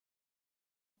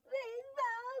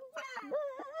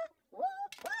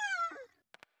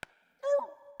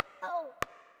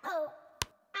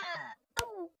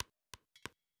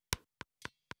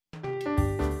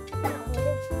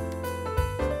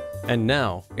And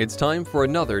now, it's time for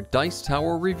another Dice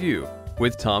Tower review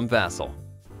with Tom Vasel.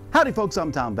 Howdy folks,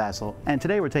 I'm Tom Vasel, and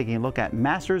today we're taking a look at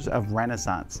Masters of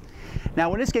Renaissance. Now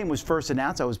when this game was first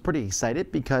announced, I was pretty excited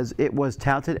because it was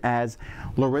touted as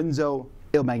Lorenzo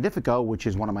Il Magnifico, which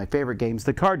is one of my favorite games,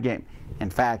 the card game. In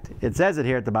fact, it says it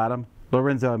here at the bottom,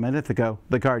 Lorenzo Il Magnifico,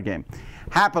 the card game.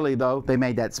 Happily though, they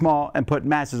made that small and put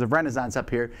Masters of Renaissance up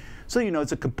here, so you know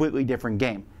it's a completely different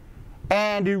game.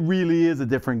 And it really is a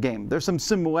different game. There's some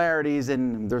similarities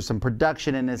and there's some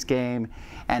production in this game,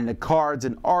 and the cards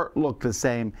and art look the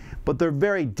same, but they're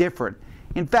very different.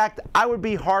 In fact, I would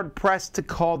be hard pressed to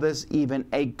call this even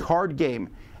a card game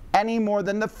any more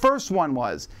than the first one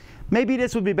was. Maybe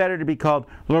this would be better to be called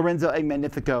Lorenzo Il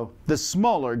Magnifico, the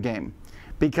smaller game,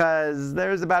 because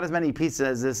there's about as many pieces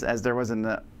as this as there was in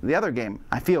the other game,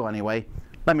 I feel anyway.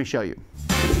 Let me show you.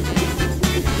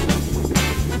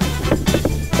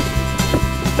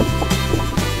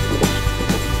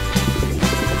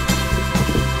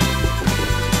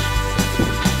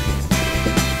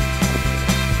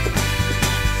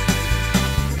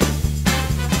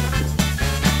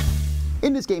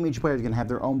 In this game, each player is going to have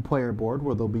their own player board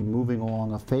where they'll be moving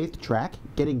along a faith track.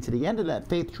 Getting to the end of that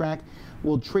faith track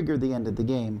will trigger the end of the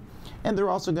game. And they're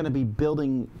also going to be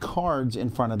building cards in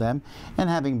front of them, and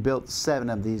having built 7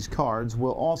 of these cards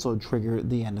will also trigger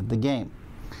the end of the game.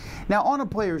 Now on a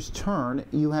player's turn,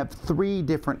 you have 3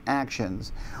 different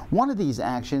actions. One of these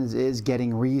actions is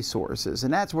getting resources,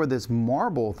 and that's where this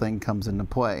marble thing comes into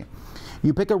play.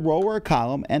 You pick a row or a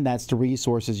column, and that's the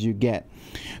resources you get.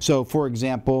 So for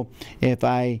example, if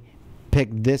I pick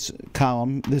this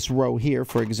column, this row here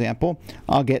for example,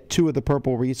 I'll get 2 of the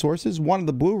purple resources, 1 of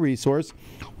the blue resource,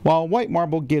 while white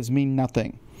marble gives me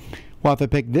nothing. Well, if I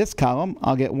pick this column,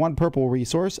 I'll get 1 purple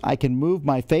resource. I can move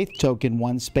my faith token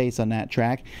 1 space on that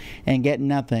track and get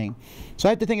nothing. So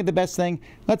I have to think of the best thing.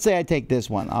 Let's say I take this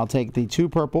one. I'll take the 2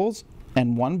 purples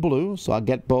and 1 blue, so I'll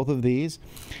get both of these.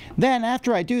 Then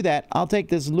after I do that, I'll take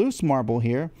this loose marble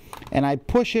here and I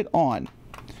push it on,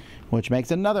 which makes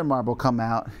another marble come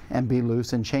out and be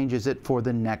loose and changes it for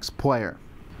the next player.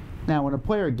 Now when a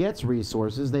player gets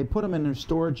resources, they put them in their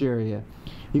storage area.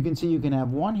 You can see you can have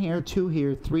 1 here, 2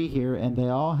 here, 3 here, and they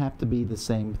all have to be the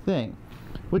same thing.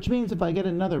 Which means if I get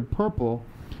another purple,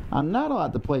 I'm not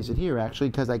allowed to place it here actually,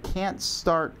 because I can't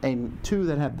start 2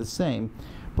 that have the same.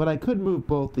 But I could move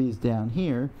both these down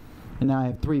here, and now I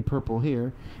have 3 purple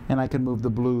here, and I can move the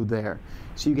blue there.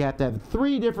 So you have to have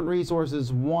 3 different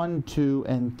resources, 1, 2,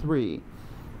 and 3.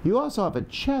 You also have a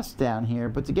chest down here,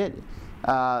 but to get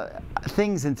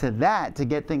things into that, to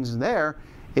get things there,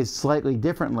 is slightly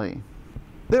differently.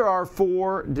 There are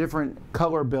 4 different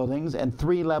color buildings and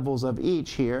 3 levels of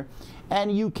each here,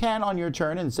 and you can on your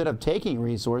turn, instead of taking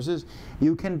resources,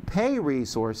 you can pay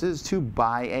resources to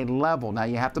buy a level. Now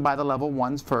you have to buy the level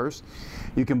 1s first.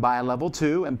 You can buy a level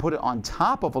 2 and put it on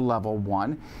top of a level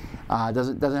 1.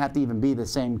 Doesn't have to even be the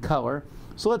same color.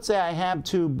 So let's say I have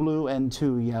 2 blue and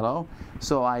 2 yellow,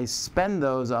 so I spend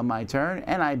those on my turn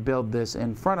and I build this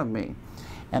in front of me.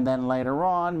 And then later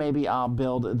on, maybe I'll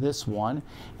build this one,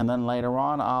 and then later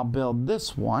on I'll build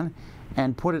this one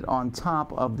and put it on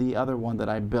top of the other one that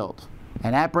I built.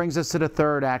 And that brings us to the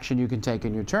 3rd action you can take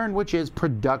in your turn, which is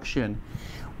production.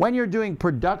 When you're doing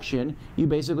production, you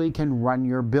basically can run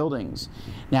your buildings.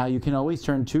 Now you can always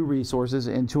turn 2 resources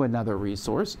into another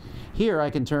resource. Here I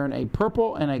can turn a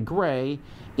purple and a gray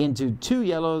into 2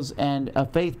 yellows and a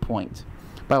faith point.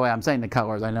 By the way, I'm saying the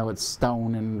colors, I know it's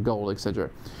stone and gold, etc.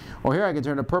 Or here I can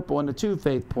turn a purple into 2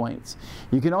 faith points.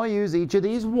 You can only use each of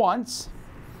these once,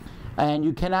 and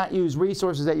you cannot use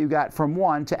resources that you got from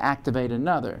one to activate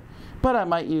another. But I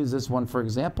might use this one for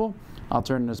example. I'll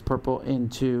turn this purple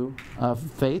into a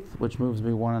faith, which moves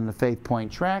me 1 on the faith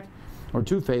point track, or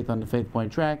 2 faith on the faith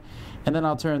point track, and then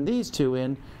I'll turn these 2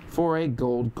 in for a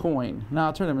gold coin. Now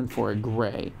I'll turn them in for a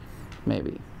gray,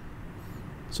 maybe.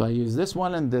 So I use this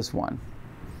one and this one.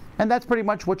 And that's pretty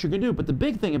much what you can do. But the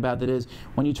big thing about that is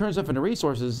when you turn stuff into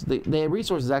resources, the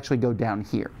resources actually go down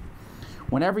here.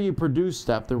 Whenever you produce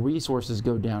stuff, the resources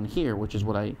go down here, which is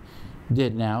what I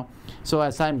did now. So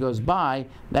as time goes by,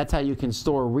 that's how you can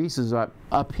store resources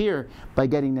up here by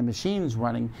getting the machines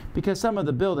running, because some of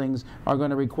the buildings are going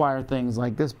to require things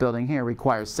like this building here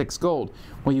requires 6 gold.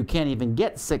 Well, you can't even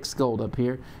get 6 gold up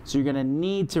here, so you're going to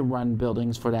need to run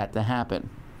buildings for that to happen.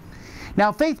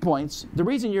 Now faith points, the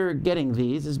reason you're getting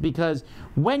these is because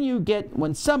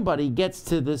when somebody gets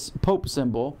to this Pope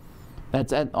symbol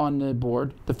that's on the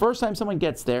board, the first time someone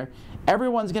gets there,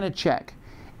 everyone's going to check.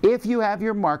 If you have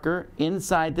your marker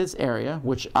inside this area,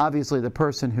 which obviously the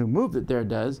person who moved it there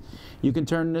does, you can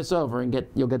turn this over and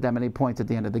you'll get that many points at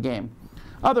the end of the game.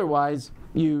 Otherwise,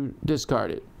 you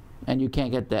discard it. and you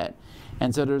can't get that.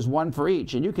 And so there's one for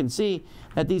each. And you can see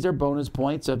that these are bonus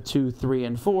points of 2, 3,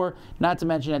 and 4. Not to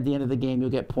mention at the end of the game, you'll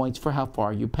get points for how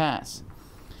far you pass.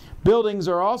 Buildings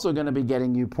are also going to be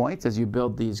getting you points as you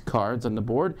build these cards on the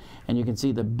board. And you can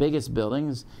see the biggest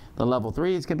buildings, the level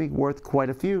 3, is going to be worth quite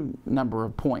a few number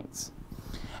of points.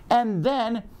 And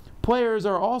then players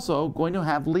are also going to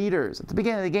have leaders. At the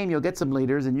beginning of the game, you'll get some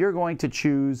leaders, and you're going to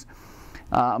choose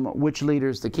which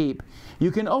leaders to keep.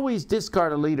 You can always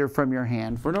discard a leader from your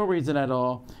hand for no reason at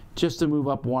all, just to move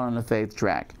up one on the faith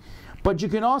track. But you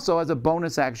can also, as a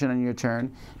bonus action on your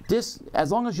turn,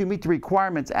 as long as you meet the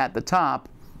requirements at the top,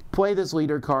 play this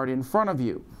leader card in front of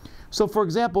you. So for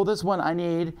example, this one, I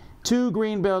need 2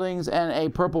 green buildings and a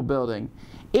purple building.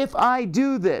 If I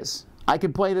do this, I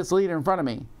can play this leader in front of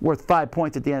me, worth 5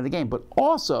 points at the end of the game. But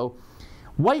also,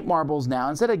 white marbles now,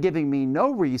 instead of giving me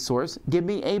no resource, give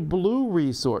me a blue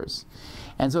resource.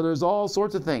 And so there's all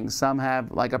sorts of things. Some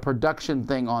have like a production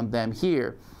thing on them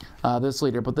here, this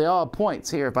leader, but they all have points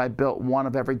here. If I built one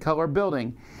of every color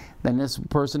building, then this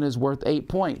person is worth 8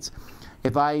 points.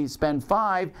 If I spend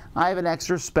 5, I have an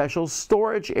extra special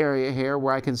storage area here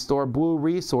where I can store blue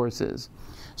resources.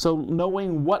 So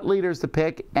knowing what leaders to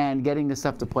pick and getting the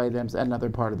stuff to play them is another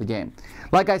part of the game.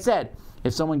 Like I said,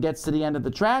 if someone gets to the end of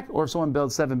the track, or if someone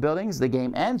builds 7 buildings, the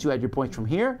game ends. You add your points from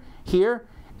here, here,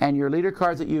 and your leader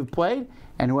cards that you've played,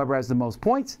 and whoever has the most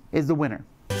points is the winner.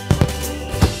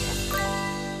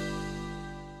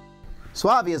 So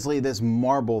obviously this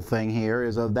marble thing here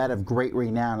is of that of great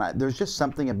renown. There's just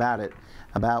something about it,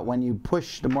 about when you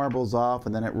push the marbles off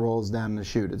and then it rolls down the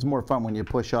chute. It's more fun when you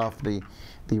push off the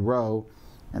row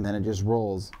and then it just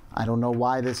rolls. I don't know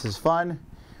why this is fun,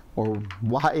 or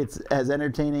why it's as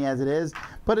entertaining as it is,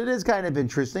 but it is kind of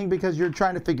interesting because you're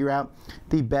trying to figure out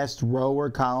the best row or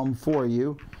column for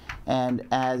you. And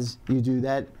as you do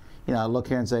that, you know, look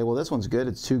here and say, well, this one's good.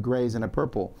 It's 2 grays and a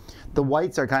purple. The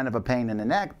whites are kind of a pain in the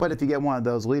neck, but if you get one of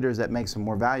those leaders that makes them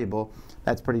more valuable,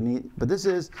 that's pretty neat. But this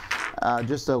is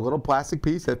just a little plastic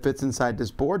piece that fits inside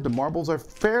this board. The marbles are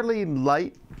fairly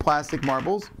light plastic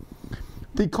marbles.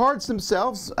 The cards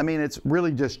themselves, I mean, it's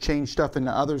really just changed stuff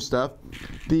into other stuff.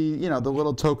 The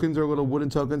little tokens are little wooden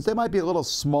tokens. They might be a little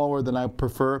smaller than I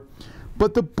prefer,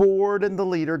 but the board and the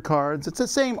leader cards, it's the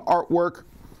same artwork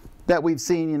that we've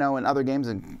seen, you know, in other games,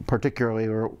 and particularly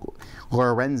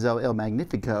Lorenzo il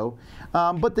Magnifico.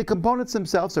 But the components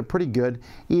themselves are pretty good,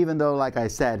 even though, like I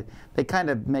said, they kind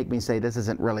of make me say this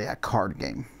isn't really a card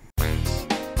game.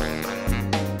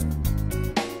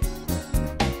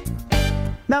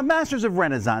 Now, Masters of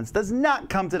Renaissance does not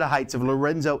come to the heights of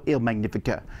Lorenzo il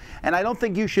Magnifico, and I don't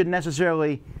think you should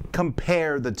necessarily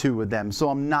compare the two of them, so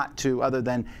I'm not to, other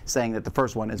than saying that the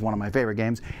first one is one of my favorite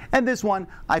games, and this one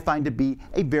I find to be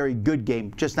a very good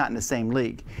game, just not in the same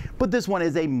league. But this one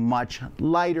is a much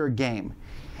lighter game.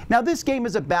 Now, this game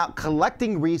is about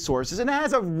collecting resources, and it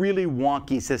has a really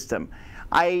wonky system.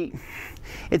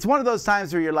 It's one of those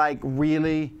times where you're like,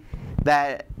 really?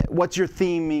 What's your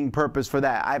theming purpose for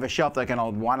that? I have a shelf that can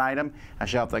hold 1 item, a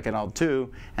shelf that can hold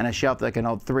 2, and a shelf that can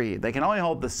hold 3. They can only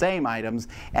hold the same items,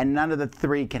 and none of the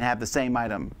 3 can have the same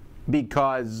item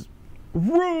because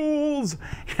rules,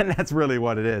 and that's really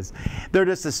what it is. They're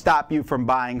just to stop you from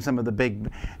buying some of the big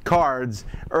cards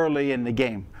early in the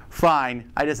game. Fine,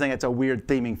 I just think it's a weird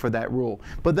theming for that rule.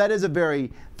 But that is a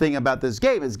very thing about this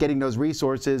game, is getting those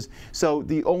resources. So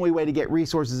the only way to get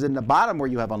resources in the bottom, where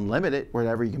you have unlimited,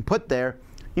 whatever you can put there,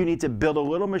 you need to build a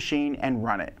little machine and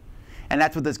run it. And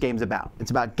that's what this game's about.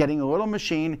 It's about getting a little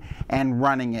machine and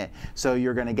running it. So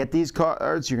you're going to get these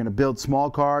cards, you're going to build small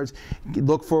cards,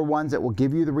 look for ones that will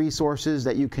give you the resources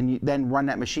that you can then run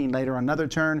that machine later on another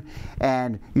turn,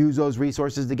 and use those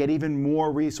resources to get even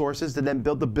more resources to then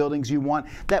build the buildings you want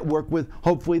that work with,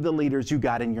 hopefully, the leaders you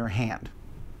got in your hand.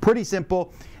 Pretty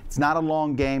simple. It's not a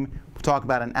long game. We'll talk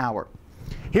about an hour.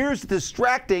 Here's the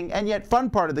distracting and yet fun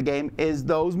part of the game, is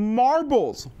those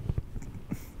marbles.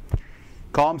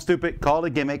 Call them stupid, call it a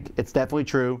gimmick. It's definitely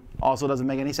true. Also doesn't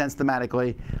make any sense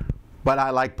thematically, but I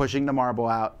like pushing the marble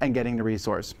out and getting the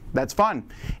resource. That's fun.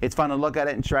 It's fun to look at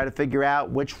it and try to figure out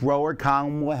which row or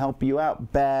column will help you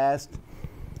out best.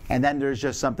 And then there's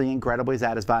just something incredibly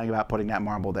satisfying about putting that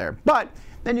marble there. But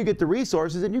then you get the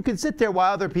resources, and you can sit there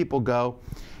while other people go,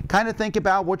 kind of think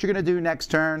about what you're going to do next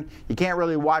turn. You can't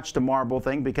really watch the marble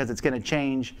thing because it's going to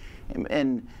change,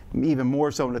 and even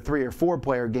more so in a 3 or 4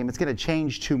 player game. It's going to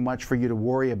change too much for you to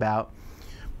worry about.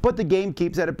 But the game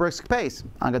keeps at a brisk pace.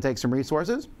 I'm going to take some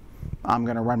resources. I'm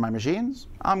going to run my machines.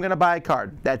 I'm going to buy a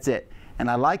card. That's it. And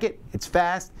I like it. It's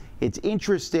fast. It's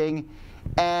interesting.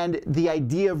 And the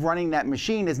idea of running that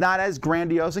machine is not as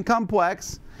grandiose and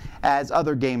complex as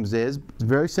other games is. It's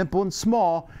very simple and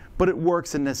small, but it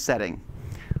works in this setting.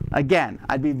 Again,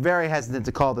 I'd be very hesitant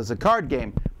to call this a card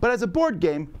game, but as a board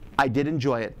game, I did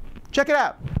enjoy it. Check it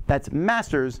out. That's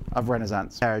Masters of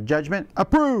Renaissance. Our judgment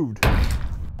approved.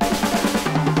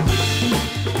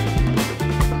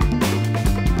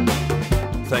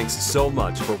 Thanks so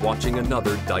much for watching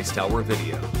another Dice Tower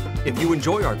video. If you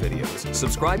enjoy our videos,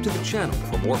 subscribe to the channel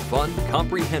for more fun,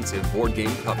 comprehensive board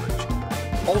game coverage.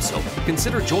 Also,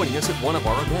 consider joining us at one of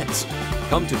our events.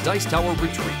 Come to Dice Tower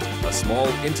Retreat, a small,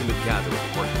 intimate gathering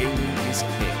where gaming is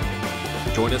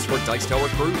king. Join us for Dice Tower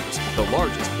Cruise, the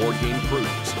largest board game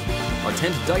cruise.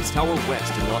 Attend Dice Tower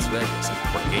West in Las Vegas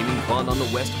for gaming fun on the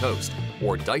West Coast,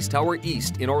 or Dice Tower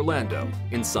East in Orlando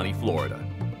in sunny Florida.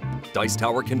 Dice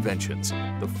Tower Conventions,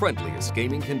 the friendliest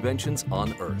gaming conventions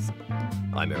on Earth.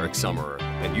 I'm Eric Summerer,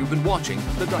 and you've been watching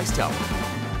the Dice Tower.